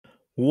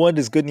What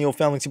is good, Nio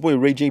family? It's your boy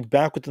Rey-Jay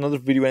back with another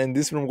video, and in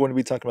this video I'm going to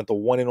be talking about the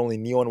one and only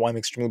Nio and why I'm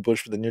extremely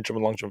bullish for the near-term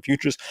and long-term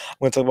futures. I'm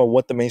going to talk about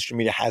what the mainstream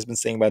media has been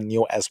saying about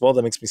Nio as well.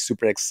 That makes me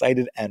super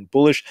excited and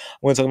bullish. I'm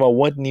going to talk about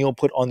what Nio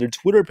put on their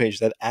Twitter page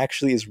that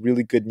actually is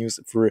really good news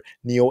for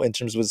Nio in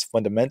terms of its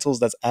fundamentals.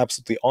 That's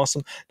absolutely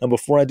awesome. Now,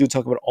 before I do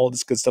talk about all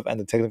this good stuff and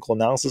the technical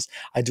analysis,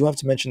 I do have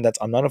to mention that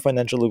I'm not a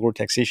financial legal or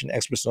taxation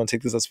expert, so don't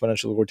take this as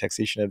financial legal or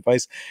taxation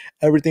advice.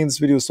 Everything in this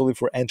video is solely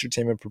for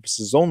entertainment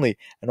purposes only.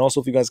 And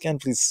also, if you guys can,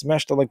 please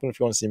smash the like button if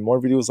you want to see more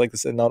videos like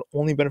this. It not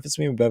only benefits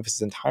me, but benefits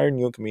the entire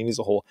Nio community as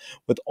a whole.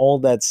 With all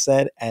that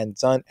said and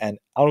done and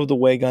out of the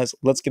way, guys,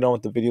 let's get on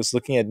with the videos.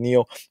 Looking at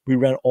Nio, we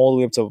ran all the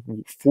way up to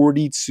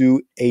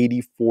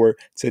 42.84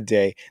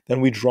 today.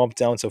 Then we dropped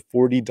down to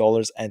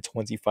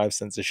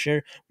 $40.25 a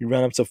share. We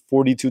ran up to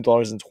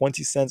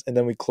 $42.20, and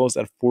then we closed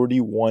at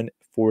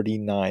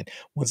 41.49.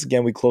 Once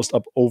again, we closed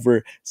up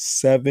over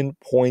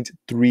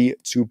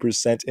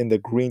 7.32% in the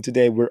green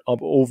today. We're up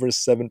over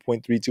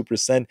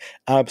 7.32%,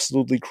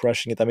 absolutely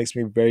crushing it. That makes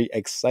me very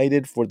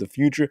excited for the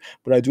future.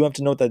 But I do have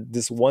to note that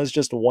this was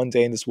just one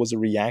day and this was a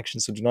reaction,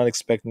 so do not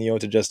expect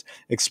Nio to just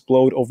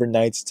explode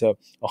overnight to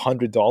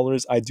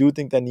 $100. I do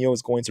think that Nio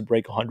is going to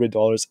break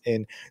 $100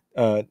 in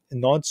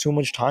not too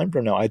much time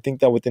from now. I think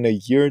that within a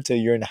year to a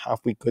year and a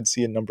half, we could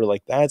see a number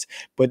like that.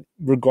 But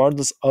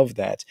regardless of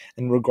that,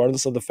 and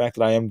regardless of the fact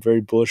that I am very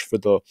bullish for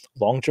the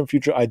long-term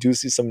future, I do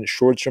see some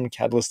short-term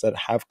catalysts that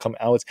have come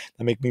out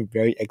that make me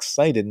very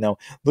excited. Now,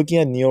 looking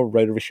at Nio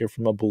right over here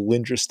from a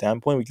Bollinger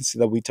standpoint, we can see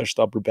that we touched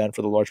the upper band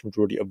for the large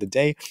majority of the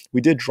day.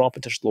 We did drop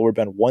and touch the lower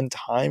band one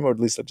time, or at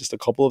least just a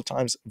couple of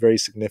times, very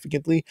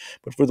significantly.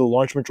 But for the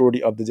large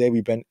majority of the day,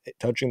 we've been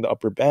touching the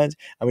upper band,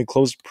 and we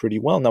closed pretty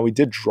well. Now, we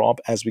did drop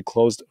as we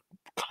closed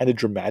kind of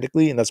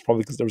dramatically, and that's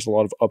probably because there was a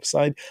lot of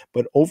upside.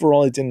 But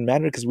overall, it didn't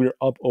matter because we were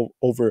up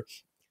over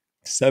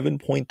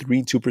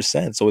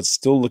 7.32%. So it's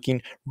still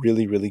looking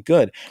really, really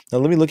good. Now,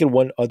 let me look at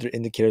what other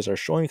indicators are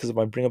showing, because if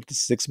I bring up the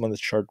 6-month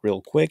chart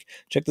real quick,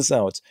 check this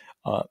out.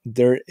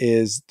 There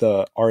is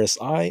the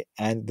RSI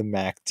and the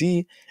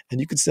MACD, and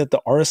you can see that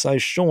the RSI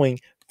is showing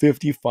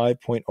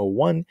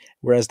 55.01,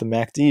 whereas the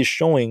MACD is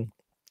showing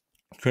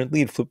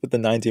currently it flipped with the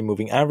 9-day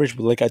moving average,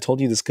 but like I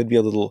told you, this could be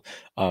a little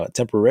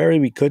temporary.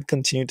 We could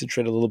continue to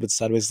trade a little bit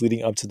sideways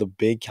leading up to the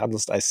big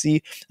catalyst I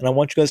see. And I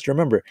want you guys to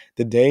remember,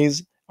 the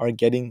days are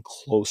getting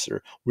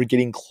closer. We're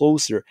getting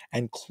closer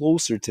and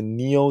closer to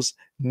Nio's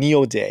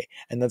Nio Day,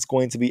 and that's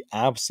going to be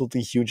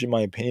absolutely huge in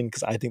my opinion,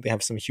 because I think they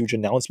have some huge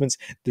announcements.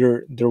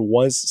 There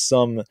was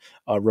some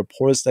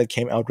reports that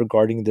came out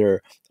regarding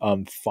their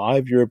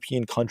 5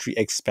 European country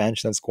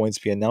expansion that's going to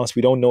be announced.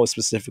 We don't know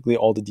specifically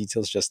all the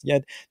details just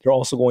yet. They're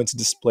also going to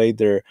display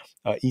their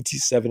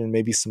ET7 and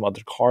maybe some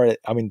other car.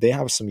 I mean, they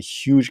have some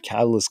huge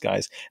catalysts,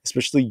 guys,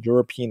 especially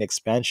European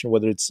expansion,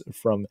 whether it's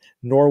from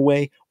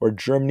Norway or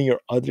Germany or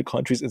other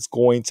countries. It's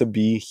going to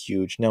be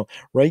huge. Now,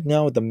 right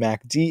now, the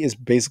MACD is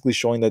basically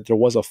showing that there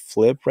was a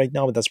flip right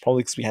now, but that's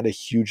probably because we had a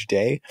huge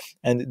day,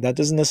 and that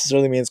doesn't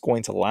necessarily mean it's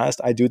going to last.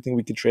 I do think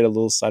we could trade a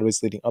little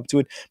sideways leading up to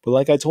it, but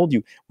like I told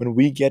you, when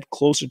we get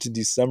closer to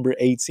December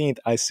 18th,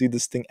 I see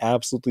this thing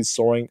absolutely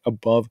soaring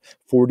above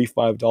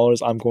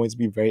 $45. I'm going to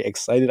be very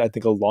excited. I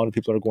think a lot of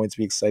people are going to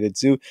be excited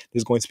too.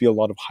 There's going to be a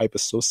lot of hype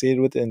associated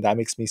with it, and that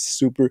makes me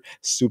super,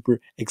 super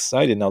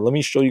excited. Now, let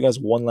me show you guys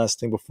one last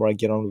thing before I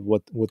get on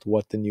with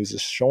what the news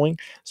is showing.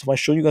 So if I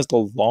show you guys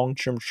the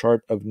long-term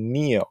chart of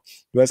Nio,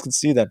 you guys can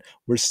see that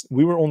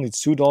we were only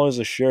 $2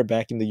 a share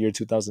back in the year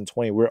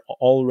 2020. We're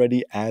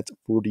already at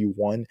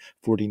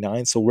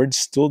 41.49, so we're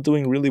still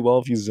doing really well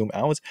if you zoom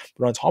out.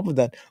 But on top of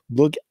that,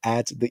 look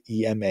at the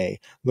EMA.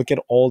 Look at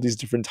all these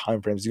different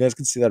time frames. You guys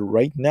can see that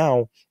right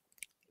now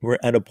we're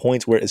at a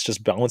point where it's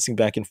just bouncing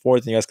back and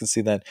forth. And you guys can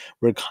see that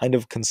we're kind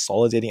of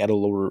consolidating at a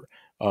lower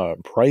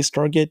price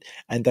target,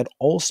 and that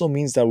also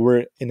means that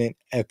we're in an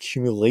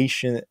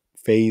accumulation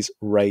phase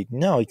right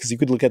now, because you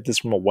could look at this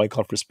from a white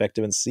cloud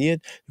perspective and see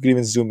it. You could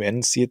even zoom in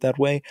and see it that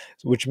way,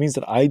 which means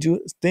that I do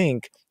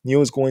think Nio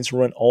is going to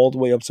run all the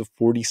way up to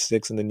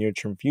 46 in the near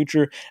term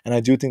future, and I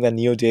do think that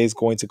Nio Day is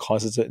going to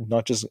cause it to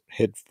not just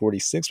hit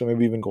 46, but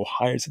maybe even go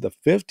higher to the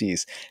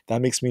 50s.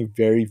 That makes me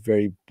very,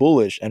 very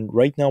bullish. And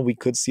right now we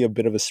could see a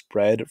bit of a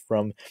spread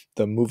from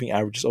the moving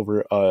averages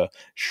over a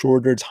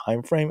shorter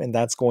time frame, and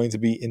that's going to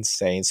be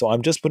insane. So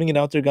I'm just putting it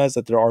out there, guys,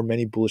 that there are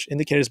many bullish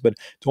indicators, but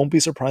don't be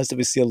surprised if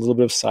we see a little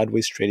bit of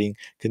sideways trading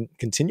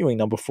continuing.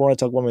 Now, before I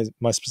talk about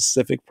my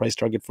specific price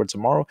target for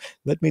tomorrow,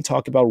 let me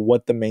talk about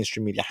what the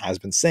mainstream media has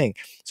been saying.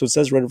 So it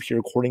says right over here,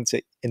 according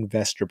to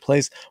Investor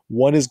Place,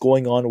 what is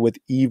going on with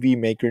EV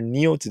maker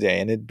Nio today?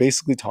 And it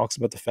basically talks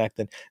about the fact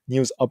that Nio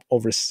is up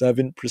over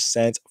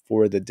 7%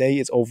 for the day.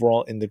 It's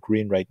overall in the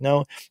green right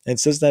now. And it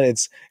says that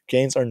its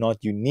gains are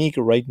not unique.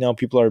 Right now,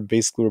 people are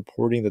basically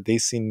reporting that they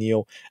see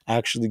Nio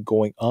actually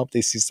going up.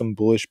 They see some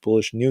bullish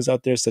news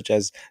out there, such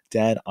as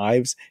Dan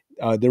Ives.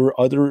 There were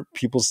other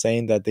people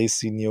saying that they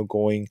see Nio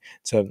going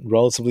to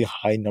relatively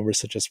high numbers,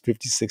 such as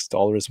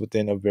 $56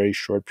 within a very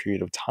short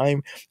period of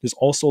time. There's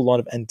also a lot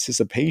of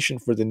anticipation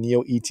for the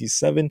Nio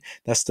ET7.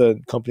 That's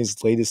the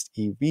company's latest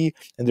EV,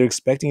 and they're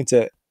expecting it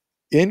to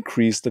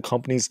increase the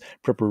company's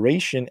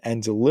preparation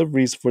and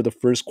deliveries for the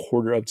first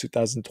quarter of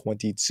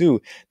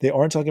 2022. They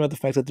aren't talking about the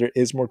fact that there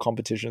is more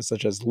competition,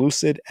 such as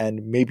Lucid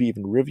and maybe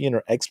even Rivian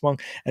or X-Peng.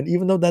 And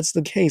even though that's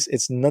the case,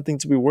 it's nothing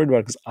to be worried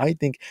about because I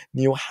think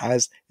Nio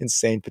has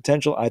insane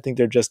potential. I think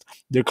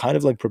they're kind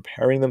of like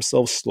preparing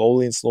themselves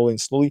slowly and slowly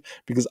and slowly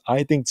because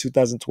I think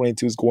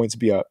 2022 is going to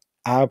be a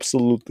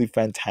absolutely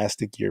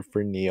fantastic year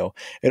for Nio.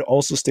 It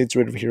also states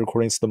right over here,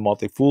 according to the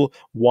Motley Fool,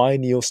 why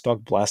Nio stock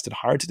blasted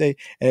higher today.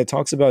 And it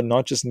talks about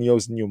not just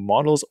Nio's new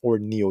models or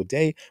Nio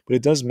Day, but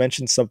it does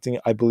mention something,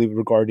 I believe,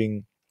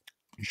 regarding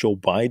Joe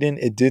Biden.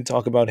 It did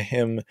talk about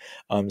him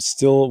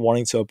still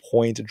wanting to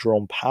appoint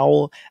Jerome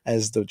Powell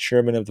as the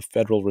chairman of the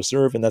Federal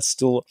Reserve, and that's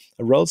still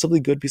a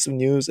relatively good piece of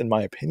news, in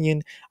my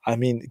opinion. I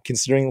mean,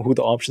 considering who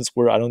the options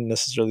were, I don't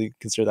necessarily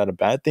consider that a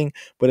bad thing,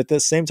 but at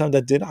the same time,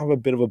 that did have a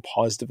bit of a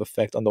positive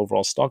effect on the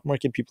overall stock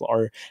market. People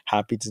are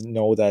happy to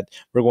know that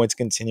we're going to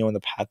continue on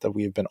the path that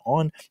we have been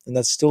on, and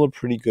that's still a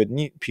pretty good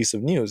piece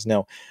of news.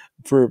 Now,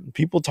 for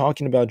people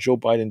talking about Joe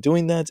Biden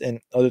doing that and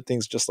other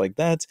things just like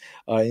that,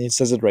 and it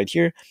says it right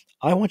here,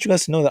 I want you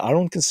guys to know that I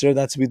don't consider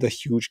that to be the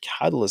huge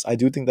catalyst. I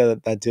do think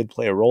that that did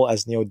play a role,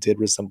 as Nio did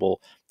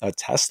resemble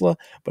Tesla.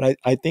 But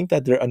I think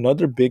that there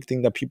another big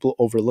thing that people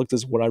overlooked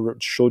is what I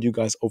showed you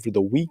guys over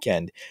the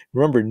weekend.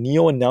 Remember,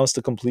 Nio announced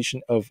the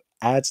completion of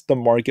at the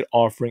market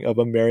offering of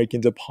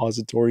American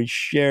depository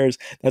shares.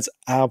 That's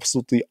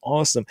absolutely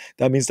awesome.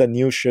 That means that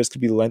Nio shares could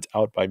be lent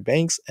out by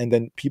banks, and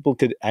then people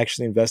could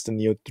actually invest in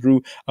Nio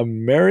through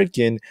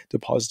American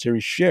depository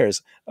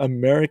shares.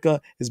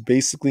 America is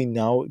basically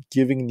now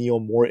giving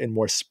Nio more and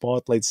more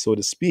spotlight, so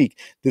to speak.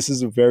 This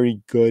is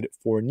very good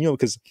for Nio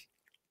because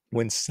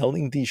when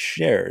selling these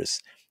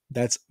shares,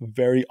 that's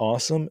very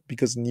awesome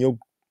because Nio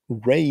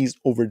raised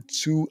over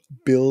 $2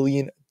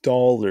 billion.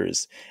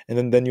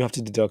 And then you have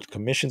to deduct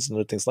commissions and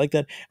other things like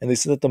that. And they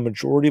said that the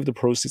majority of the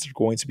proceeds are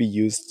going to be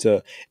used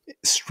to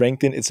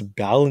strengthen its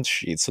balance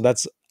sheet. So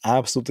that's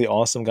absolutely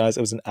awesome, guys.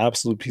 It was an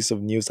absolute piece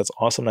of news. That's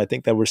awesome. And I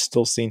think that we're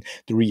still seeing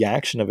the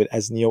reaction of it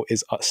as Nio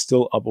is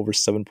still up over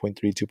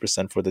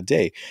 7.32% for the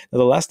day. Now,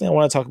 the last thing I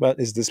want to talk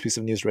about is this piece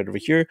of news right over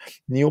here.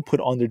 Nio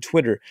put on their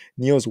Twitter,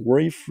 Nio's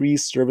worry-free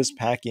service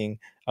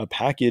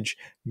package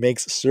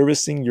makes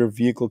servicing your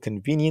vehicle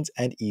convenient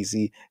and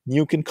easy.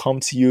 Nio can come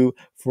to you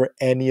for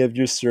any of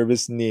your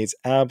service needs.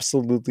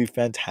 Absolutely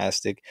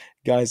fantastic.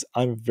 Guys,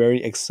 I'm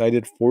very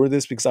excited for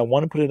this because I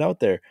want to put it out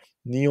there.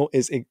 Nio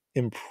is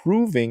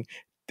improving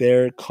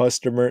their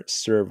customer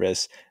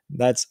service.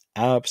 That's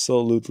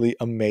absolutely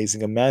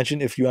amazing. Imagine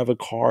if you have a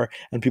car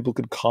and people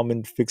could come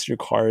and fix your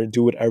car,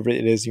 do whatever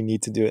it is you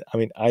need to do. I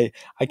mean, I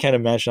can't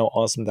imagine how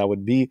awesome that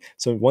would be.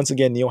 So once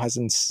again, Nio has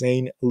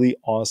insanely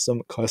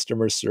awesome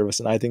customer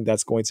service, and I think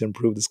that's going to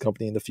improve this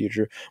company in the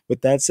future.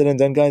 With that said and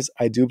done, guys,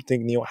 I do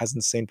think Nio has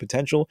insane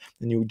potential,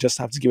 and you just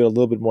have to give it a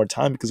little bit more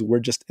time because we're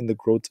just in the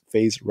growth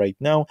phase right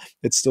now.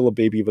 It's still a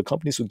baby of a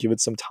company, so give it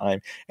some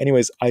time.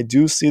 Anyways, I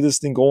do see this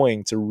thing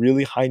going to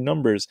really high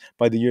numbers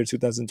by the year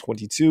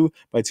 2022,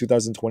 by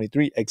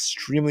 2023,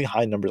 extremely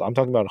high numbers. I'm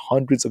talking about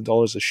hundreds of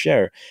dollars a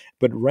share.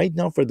 But right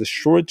now, for the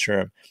short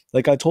term,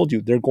 like I told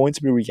you, there are going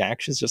to be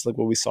reactions just like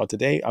what we saw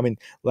today. I mean,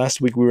 last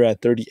week we were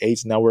at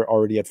 38, now we're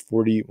already at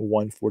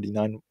 41,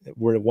 49.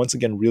 We're once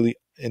again really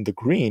in the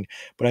green.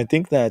 But I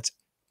think that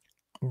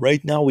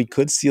right now, we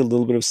could see a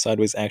little bit of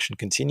sideways action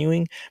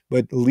continuing,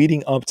 but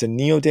leading up to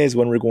Nio Day is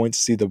when we're going to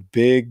see the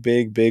big,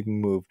 big, big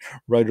move.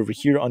 Right over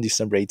here on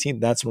December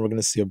 18th, that's when we're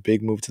going to see a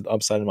big move to the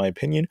upside, in my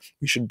opinion.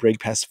 We should break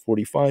past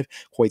 45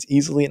 quite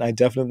easily, and I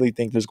definitely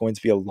think there's going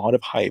to be a lot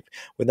of hype.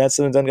 With that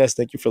said and done, guys,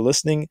 thank you for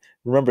listening.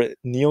 Remember,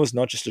 Nio is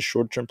not just a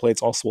short-term play,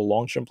 it's also a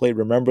long-term play.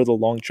 Remember the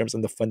long terms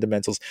and the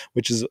fundamentals,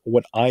 which is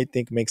what I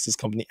think makes this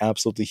company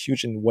absolutely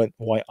huge and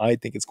why I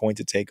think it's going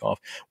to take off.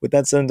 With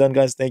that said and done,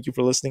 guys, thank you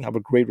for listening. Have a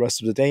great rest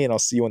of the day, and I'll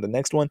see you on the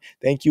next one.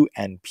 Thank you,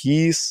 and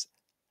peace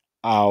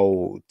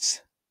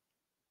out.